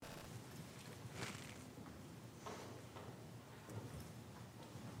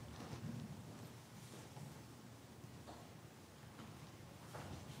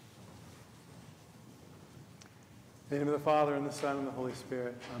In the name of the Father, and the Son, and the Holy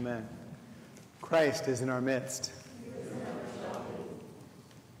Spirit. Amen. Christ is in our midst.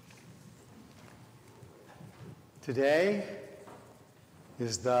 Today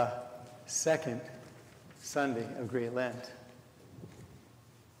is the second Sunday of Great Lent.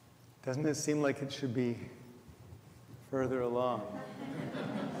 Doesn't it seem like it should be further along?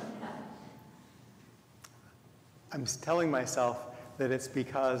 I'm telling myself that it's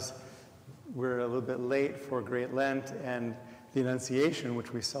because we're a little bit late for Great Lent, and the Annunciation,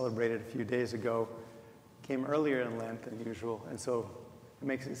 which we celebrated a few days ago, came earlier in Lent than usual, and so it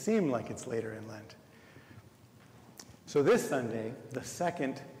makes it seem like it's later in Lent. So this Sunday, the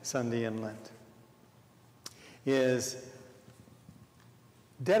second Sunday in Lent, is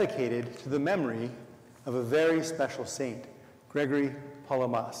dedicated to the memory of a very special saint, Gregory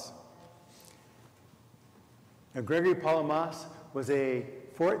Palamas. Now, Gregory Palamas was a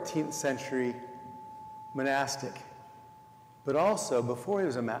 14th century monastic, but also, before he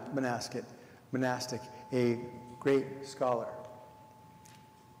was a monastic, a great scholar.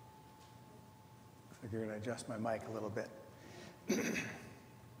 Looks like you're going to adjust my mic a little bit.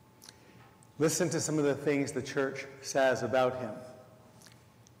 Listen to some of the things the church says about him.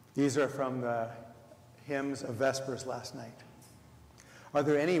 These are from the hymns of Vespers last night. Are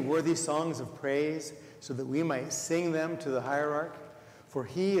there any worthy songs of praise so that we might sing them to the hierarch? For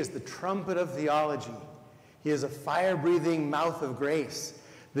he is the trumpet of theology. He is a fire-breathing mouth of grace,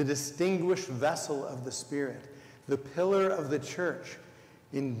 the distinguished vessel of the Spirit, the pillar of the church,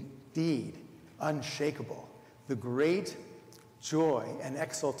 indeed unshakable, the great joy and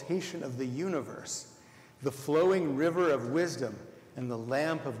exaltation of the universe, the flowing river of wisdom and the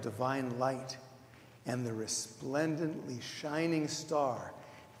lamp of divine light, and the resplendently shining star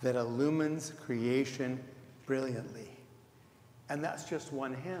that illumines creation brilliantly. And that's just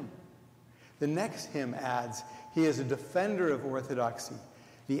one hymn. The next hymn adds, he is a defender of orthodoxy,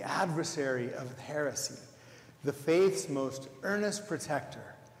 the adversary of heresy, the faith's most earnest protector,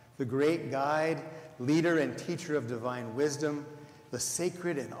 the great guide, leader and teacher of divine wisdom, the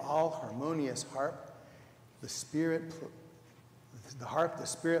sacred and all harmonious harp, the harp the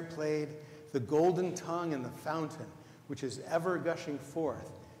Spirit played, the golden tongue and the fountain, which is ever gushing forth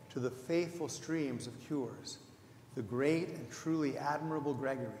to the faithful streams of cures, the great and truly admirable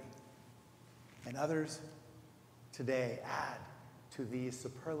Gregory. And others today add to these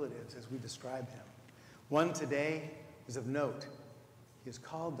superlatives as we describe him. One today is of note. He is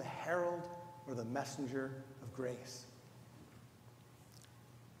called the herald or the messenger of grace.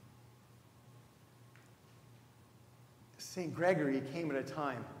 St. Gregory came at a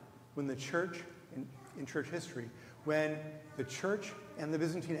time when the church, in church history, when the church and the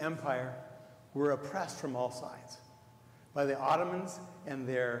Byzantine Empire were oppressed from all sides by the Ottomans and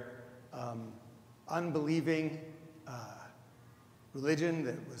their unbelieving religion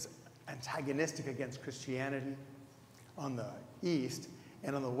that was antagonistic against Christianity on the east,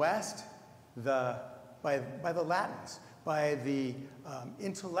 and on the west, by the Latins, by the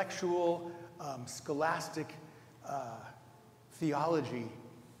intellectual, scholastic theology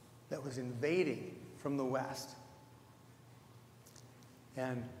that was invading from the west.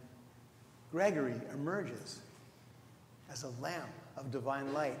 And Gregory emerges as a lamp of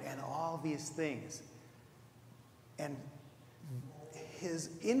divine light and all these things. And his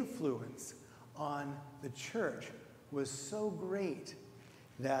influence on the church was so great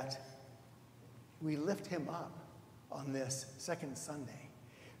that we lift him up on this second Sunday.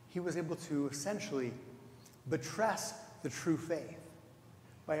 He was able to essentially buttress the true faith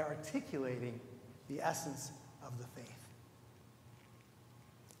by articulating the essence of the faith.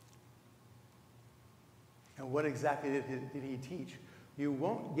 And what exactly did he teach? You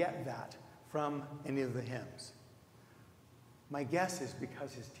won't get that from any of the hymns. My guess is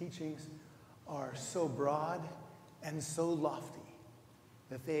because his teachings are so broad and so lofty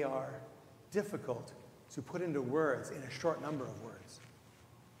that they are difficult to put into words in a short number of words.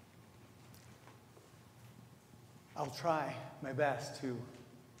 I'll try my best to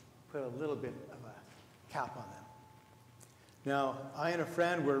put a little bit of a cap on them. Now, I and a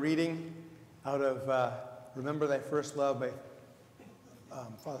friend were reading out of Remember Thy First Love by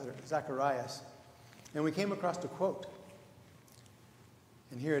Father Zacharias, and we came across a quote.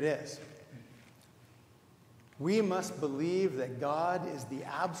 And here it is. We must believe that God is the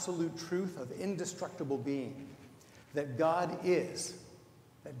absolute truth of indestructible being, that God is,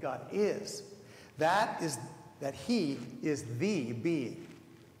 that he is the being.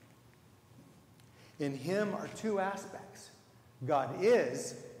 In him are two aspects. God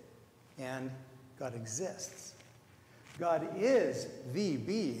is and God exists. God is the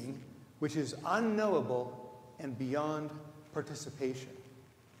being which is unknowable and beyond participation.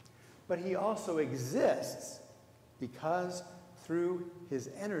 But he also exists because through his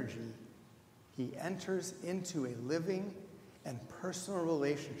energy, he enters into a living and personal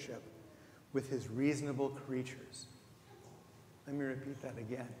relationship with his reasonable creatures. Let me repeat that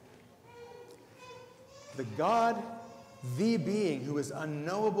again. The God, the being who is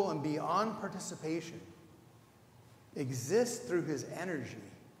unknowable and beyond participation, exists through his energy,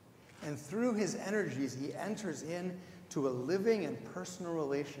 and through his energies he enters into a living and personal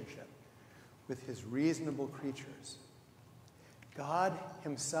relationship with his reasonable creatures. God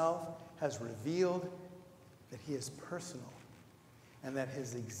himself has revealed that he is personal and that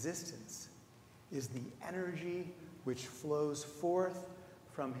his existence is the energy which flows forth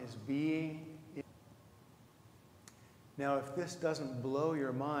from his being. Now, if this doesn't blow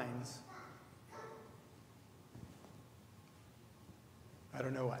your minds, I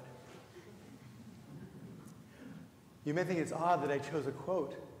don't know what. You may think it's odd that I chose a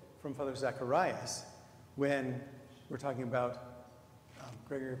quote from Father Zacharias when we're talking about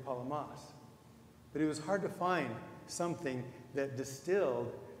Gregory Palamas. But it was hard to find something that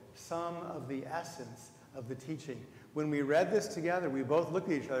distilled some of the essence of the teaching. When we read this together, we both looked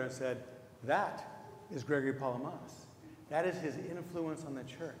at each other and said, that is Gregory Palamas. That is his influence on the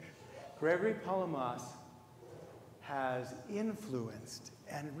church. Gregory Palamas has influenced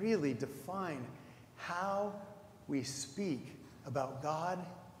and really defined how we speak about God,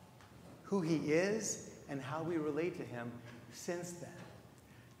 who he is, and how we relate to him since then.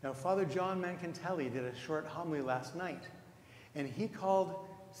 Now, Father John Mancantelli did a short homily last night, and he called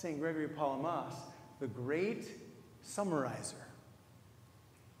St. Gregory Palamas the great summarizer,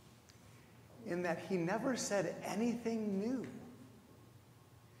 in that he never said anything new.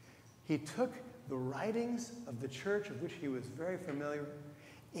 He took the writings of the church, of which he was very familiar,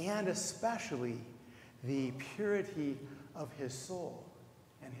 and especially the purity of his soul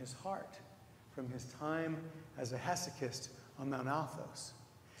and his heart from his time as a hesychist on Mount Athos.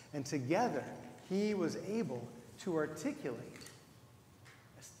 And together, he was able to articulate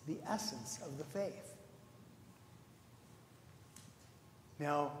the essence of the faith.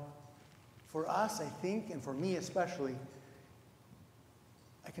 Now, for us, I think, and for me especially,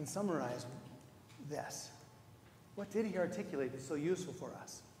 I can summarize this. What did he articulate that's so useful for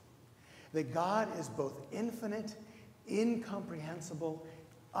us? That God is both infinite, incomprehensible,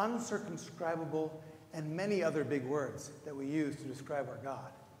 uncircumscribable, and many other big words that we use to describe our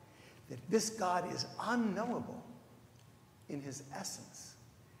God. That this God is unknowable in his essence.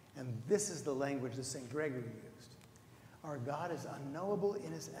 And this is the language that St. Gregory used. Our God is unknowable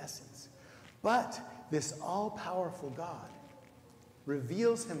in his essence. But this all-powerful God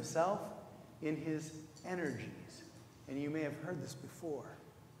reveals himself in his energies. And you may have heard this before.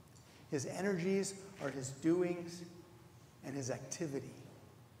 His energies are his doings and his activity.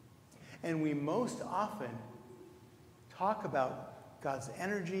 And we most often talk about God's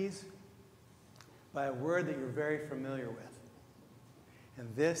energies by a word that you're very familiar with.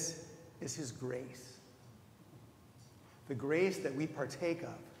 And this is his grace. The grace that we partake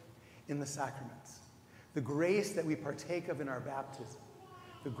of in the sacraments. The grace that we partake of in our baptism.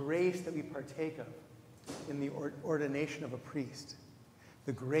 The grace that we partake of in the ordination of a priest.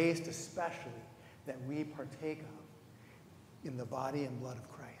 The grace especially that we partake of in the body and blood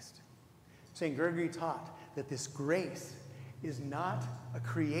of Christ. St. Gregory taught that this grace is not a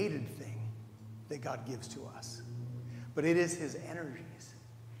created thing that God gives to us, but it is his energies.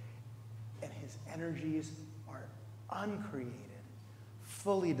 And his energies are uncreated,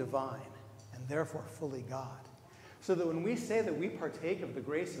 fully divine, and therefore fully God. So that when we say that we partake of the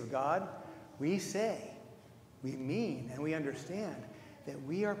grace of God, we say, we mean, and we understand that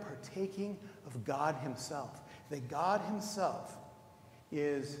we are partaking of God himself. That God himself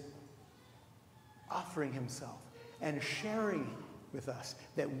is offering himself and sharing with us,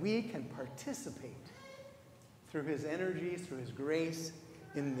 that we can participate through his energies, through his grace,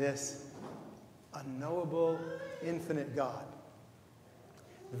 in this unknowable, infinite God.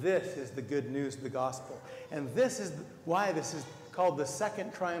 This is the good news of the gospel. And this is why this is called the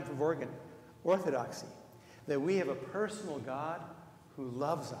second triumph of orthodoxy. That we have a personal God who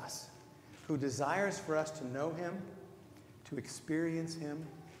loves us, who desires for us to know him, to experience him,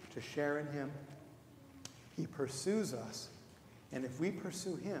 to share in him. He pursues us, and if we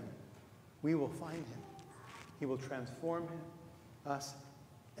pursue him, we will find him. He will transform us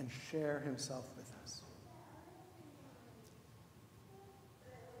and share himself with us.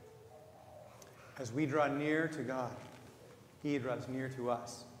 As we draw near to God, he draws near to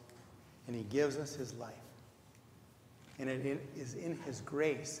us, and he gives us his life. And it is in his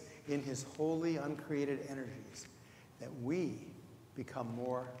grace, in his holy, uncreated energies, that we become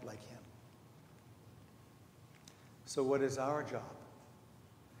more like him. So what is our job?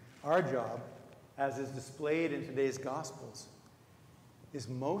 Our job, as is displayed in today's Gospels, is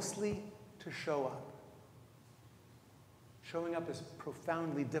mostly to show up. Showing up is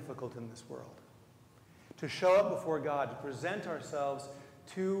profoundly difficult in this world. To show up before God, to present ourselves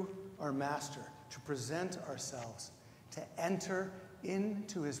to our Master, to present ourselves, to enter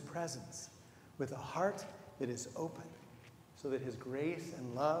into his presence with a heart that is open so that his grace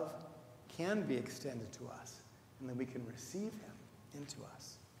and love can be extended to us and that we can receive him into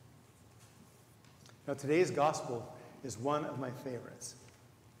us. Now, today's gospel is one of my favorites.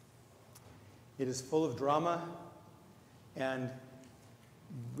 It is full of drama, and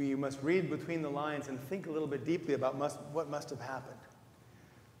we must read between the lines and think a little bit deeply about what must have happened.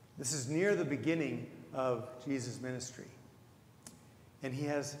 This is near the beginning of Jesus' ministry. And he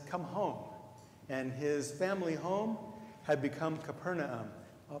has come home, and his family home had become Capernaum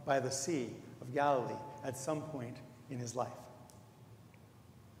by the Sea of Galilee at some point in his life.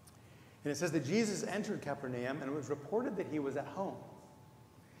 And it says that Jesus entered Capernaum, and it was reported that he was at home.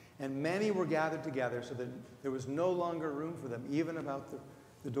 And many were gathered together so that there was no longer room for them, even about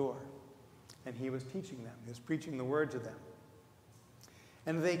the door. And he was teaching them. He was preaching the word to them.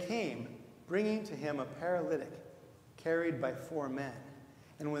 And they came, bringing to him a paralytic carried by 4 men.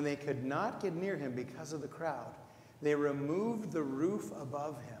 And when they could not get near him because of the crowd, they removed the roof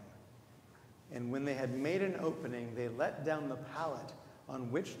above him. And when they had made an opening, they let down the pallet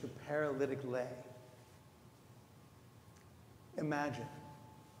on which the paralytic lay. Imagine.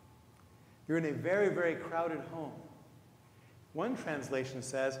 You're in a very, very crowded home. One translation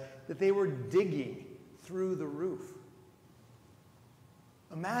says that they were digging through the roof.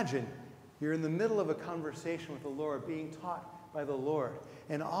 Imagine you're in the middle of a conversation with the Lord, being taught by the Lord,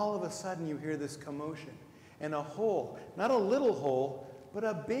 and all of a sudden you hear this commotion, and a hole, not a little hole, but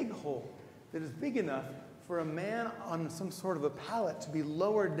a big hole that is big enough for a man on some sort of a pallet to be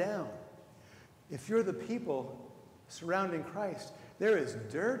lowered down. If you're the people surrounding Christ, there is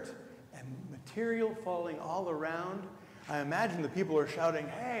dirt and material falling all around. I imagine the people are shouting,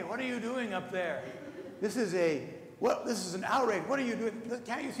 "Hey, what are you doing up there? This is an outrage. What are you doing?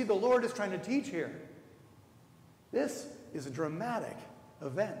 Can't you see the Lord is trying to teach here?" This is a dramatic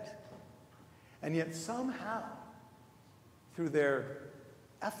event. And yet somehow, through their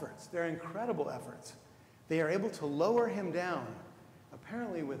efforts, their incredible efforts, they are able to lower him down,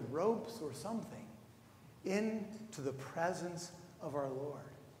 apparently with ropes or something, into the presence of our Lord.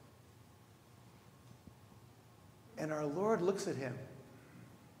 And our Lord looks at him,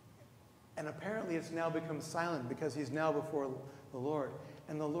 and apparently it's now become silent because he's now before the Lord.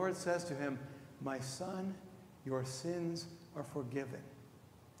 And the Lord says to him, "My son, your sins are forgiven."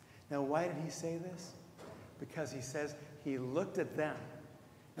 Now, why did he say this? Because he says he looked at them.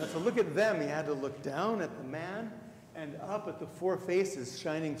 Now, to look at them, he had to look down at the man and up at the 4 faces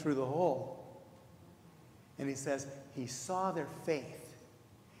shining through the hole. And he says he saw their faith.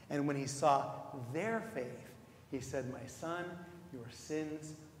 And when he saw their faith, he said, "My son, your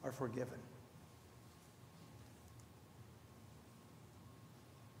sins are forgiven."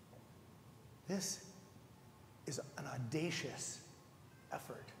 This is an audacious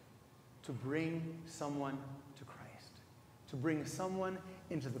effort to bring someone to Christ, to bring someone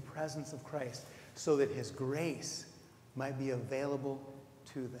into the presence of Christ so that his grace might be available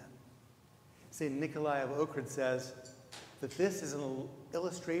to them. St. Nikolai of Ohrid says that this is an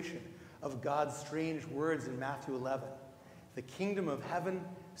illustration of God's strange words in Matthew 11. The kingdom of heaven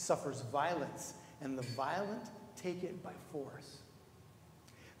suffers violence, and the violent take it by force.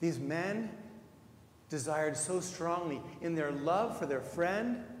 These men desired so strongly in their love for their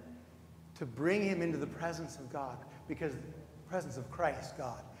friend to bring him into the presence of God, because the presence of Christ,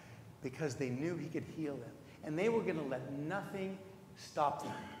 God, because they knew he could heal them. And they were going to let nothing stop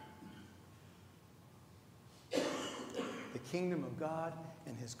them. The kingdom of God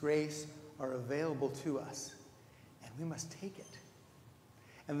and his grace are available to us, and we must take it.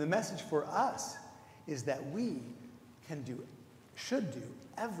 And the message for us is that we should do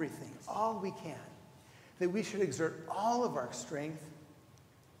everything, all we can, that we should exert all of our strength,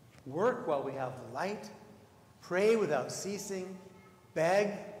 work while we have light, pray without ceasing,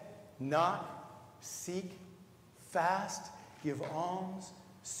 beg, knock, seek, fast, give alms,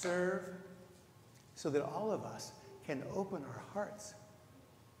 serve, so that all of us can open our hearts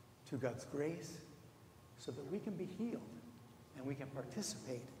to God's grace so that we can be healed and we can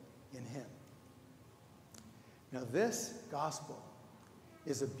participate in him. Now, this gospel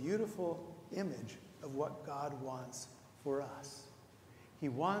is a beautiful image of what God wants for us. He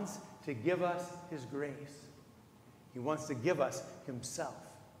wants to give us his grace. He wants to give us himself.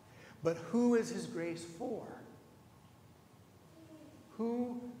 But who is his grace for?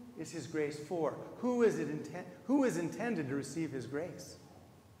 Who is his grace for? Who is intended to receive his grace?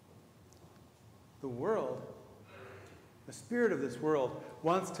 The world, the spirit of this world,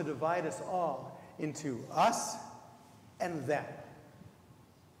 wants to divide us all into us and them.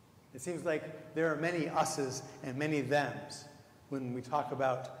 It seems like there are many us's and many them's when we talk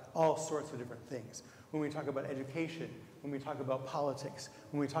about all sorts of different things. When we talk about education, when we talk about politics,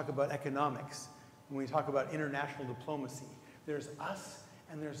 when we talk about economics, when we talk about international diplomacy, there's us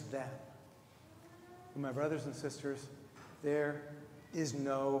and there's them. And my brothers and sisters, there is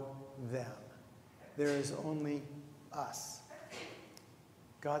no them. There is only us.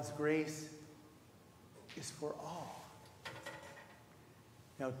 God's grace is for all.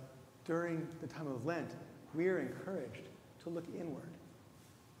 Now, during the time of Lent, we are encouraged to look inward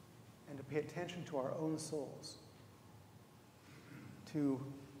and to pay attention to our own souls, to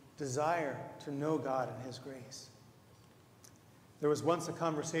desire to know God and his grace. There was once a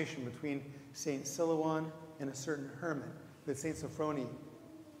conversation between St. Silouan and a certain hermit that St. Sophrony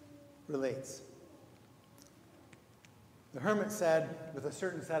relates. The hermit said, with a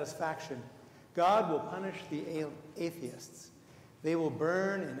certain satisfaction, God will punish the atheists. They will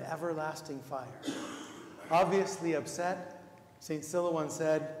burn in everlasting fire. Obviously upset, St. Silouan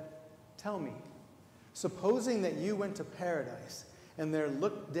said, tell me, supposing that you went to paradise and there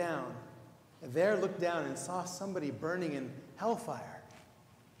looked down and saw somebody burning in hellfire,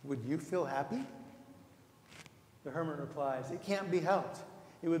 would you feel happy? The hermit replies, it can't be helped.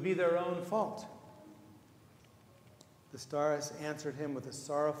 It would be their own fault. The stars answered him with a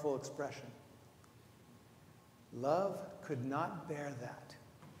sorrowful expression. Love could not bear that.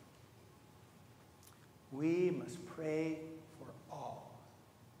 We must pray for all.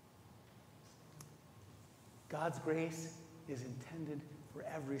 God's grace is intended for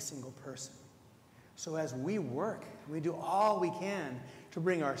every single person. So as we work, we do all we can to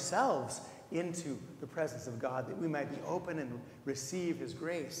bring ourselves into the presence of God, that we might be open and receive his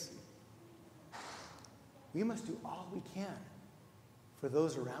grace. We must do all we can for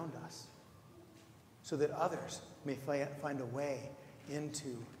those around us, so that others may find a way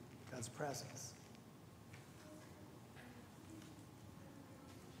into God's presence.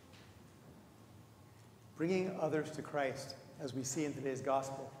 Bringing others to Christ, as we see in today's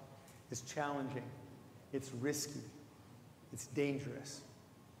gospel, is challenging, it's risky, it's dangerous,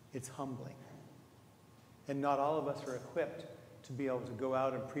 it's humbling. And not all of us are equipped to be able to go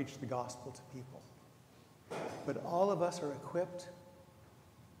out and preach the gospel to people. But all of us are equipped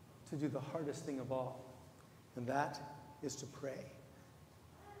to do the hardest thing of all, and that is to pray.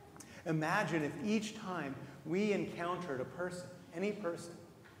 Imagine if each time we encountered a person, any person,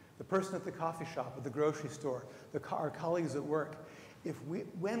 the person at the coffee shop, at the grocery store, our colleagues at work,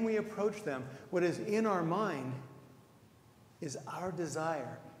 when we approach them, what is in our mind is our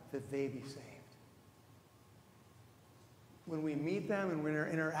desire that they be saved. When we meet them and we're in our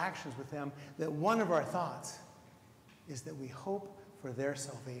interactions with them, that one of our thoughts is that we hope for their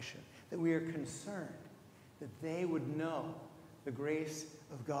salvation, that we are concerned that they would know the grace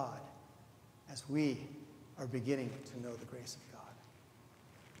of God as we are beginning to know the grace of God.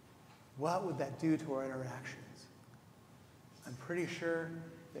 What would that do to our interactions? I'm pretty sure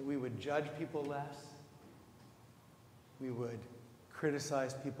that we would judge people less, we would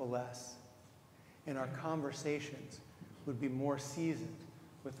criticize people less, and our conversations would be more seasoned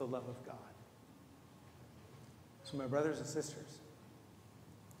with the love of God. So my brothers and sisters,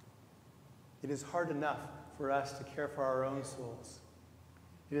 it is hard enough for us to care for our own souls.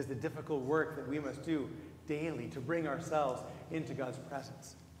 It is the difficult work that we must do daily to bring ourselves into God's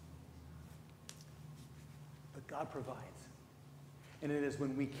presence. But God provides. And it is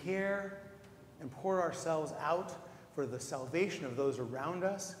when we care and pour ourselves out for the salvation of those around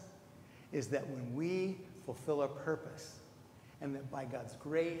us, is that when we fulfill our purpose, and that by God's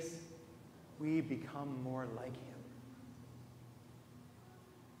grace, we become more like him.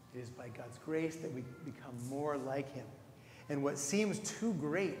 It is by God's grace that we become more like him. And what seems too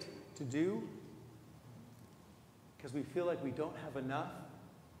great to do, because we feel like we don't have enough,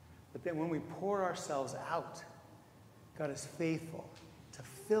 but then when we pour ourselves out, God is faithful to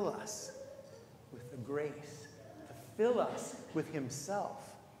fill us with the grace, to fill us with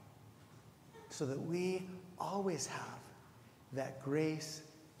himself, so that we always have that grace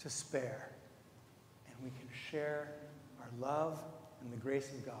to spare, and we can share our love and the grace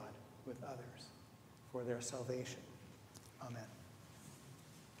of God with others for their salvation. Amen.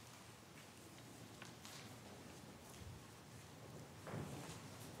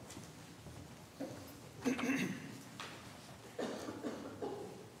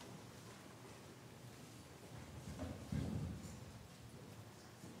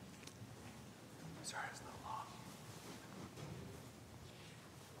 Sorry, it's not.